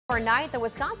Overnight, the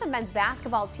Wisconsin men's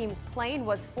basketball team's plane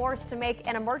was forced to make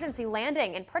an emergency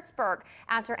landing in Pittsburgh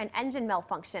after an engine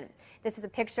malfunction. This is a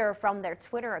picture from their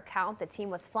Twitter account. The team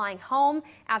was flying home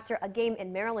after a game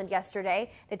in Maryland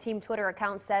yesterday. The team Twitter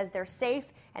account says they're safe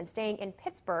and staying in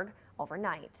Pittsburgh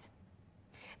overnight.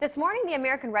 This morning, the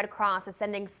American Red Cross is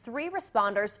sending 3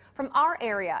 responders from our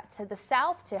area to the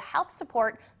south to help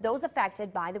support those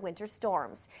affected by the winter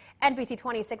storms. NBC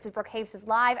 26's Brooke Haves is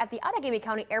live at the WGBA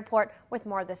County Airport with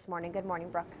more this morning. Good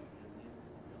morning, Brooke.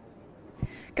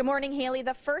 Good morning, Haley.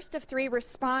 The first of 3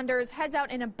 responders heads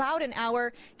out in about an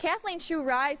hour. Kathleen Shu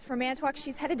arrives from Manitowoc.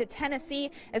 She's headed to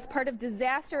Tennessee as part of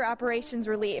disaster operations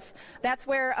relief. That's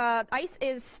where ice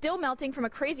is still melting from a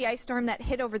crazy ice storm that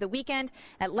hit over the weekend.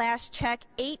 At last check,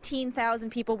 18,000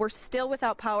 people were still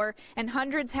without power and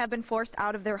hundreds have been forced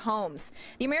out of their homes.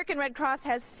 The American Red Cross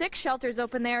has 6 shelters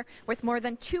open there with more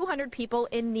than 200 people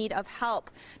in need of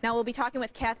help. Now we'll be talking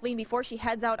with Kathleen before she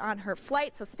heads out on her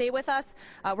flight, so stay with us.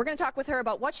 We're going to talk with her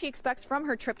about what she expects from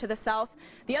her trip to the south.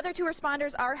 The other 2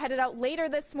 responders are headed out later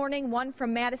this morning, one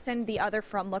from Madison, the other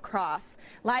from La Crosse.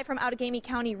 Live from Outagamie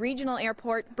County Regional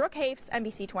Airport, Brooke Haves,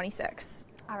 NBC 26.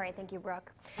 All right, thank you,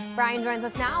 Brooke. Brian joins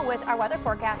us now with our weather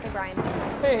forecast. Hey, Brian.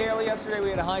 Hey, Haley. Yesterday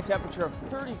we had a high temperature of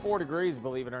 34 degrees,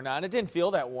 believe it or not. It didn't feel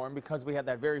that warm because we had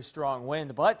that very strong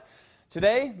wind, but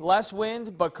today, less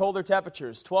wind but colder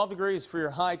temperatures. 12 degrees for your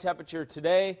high temperature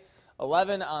today.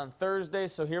 11 on Thursday,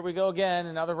 so here we go again,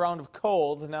 another round of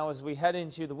cold. Now as we head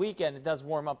into the weekend, it does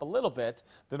warm up a little bit.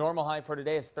 The normal high for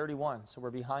today is 31, so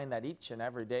we're behind that each and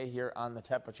every day here on the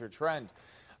temperature trend.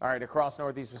 All right, across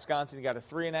northeast Wisconsin, you got a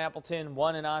 3 in Appleton,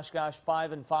 1 in Oshkosh,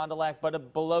 5 in Fond du Lac, but a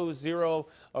below 0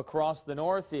 across the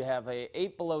north. You have a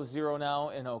 8 below 0 now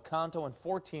in Oconto and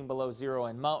 14 below 0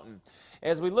 in Mountain.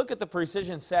 As we look at the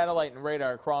precision satellite and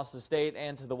radar across the state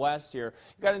and to the west here,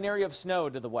 you've got an area of snow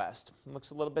to the west. It looks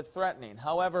a little bit threatening.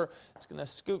 However, it's going to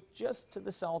scoot just to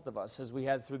the south of us as we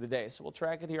head through the day. So we'll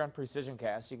track it here on Precision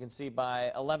Cast. You can see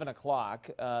by 11 o'clock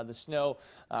the snow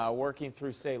working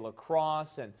through, say, La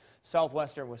Crosse and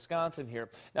southwestern Wisconsin here.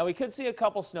 Now, we could see a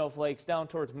couple snowflakes down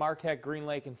towards Marquette, Green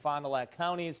Lake, and Fond du Lac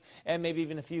counties, and maybe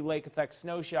even a few lake-effect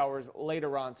snow showers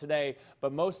later on today.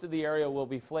 But most of the area will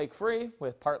be flake-free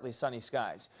with partly sunny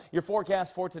skies. Your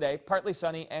forecast for today, partly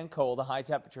sunny and cold, a high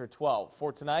temperature of 12.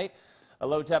 For tonight, a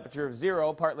low temperature of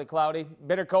 0, partly cloudy,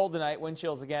 bitter cold tonight, wind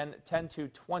chills again 10 to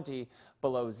 20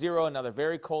 below 0. Another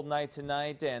very cold night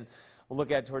tonight, and we'll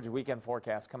look at towards your weekend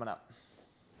forecast coming up.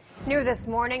 New this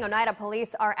morning, Oneida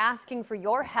police are asking for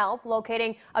your help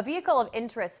locating a vehicle of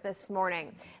interest this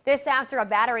morning. This after a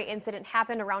battery incident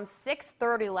happened around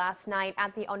 6:30 last night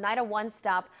at the Oneida 1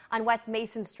 stop on West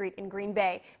Mason Street in Green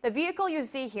Bay. The vehicle you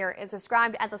see here is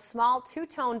described as a small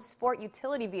 2-toned sport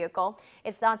utility vehicle.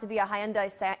 It's thought to be a Hyundai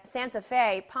Santa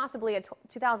Fe, possibly a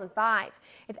 2005.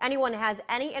 If anyone has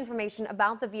any information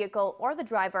about the vehicle or the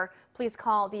driver, please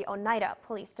call the Oneida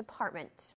Police Department.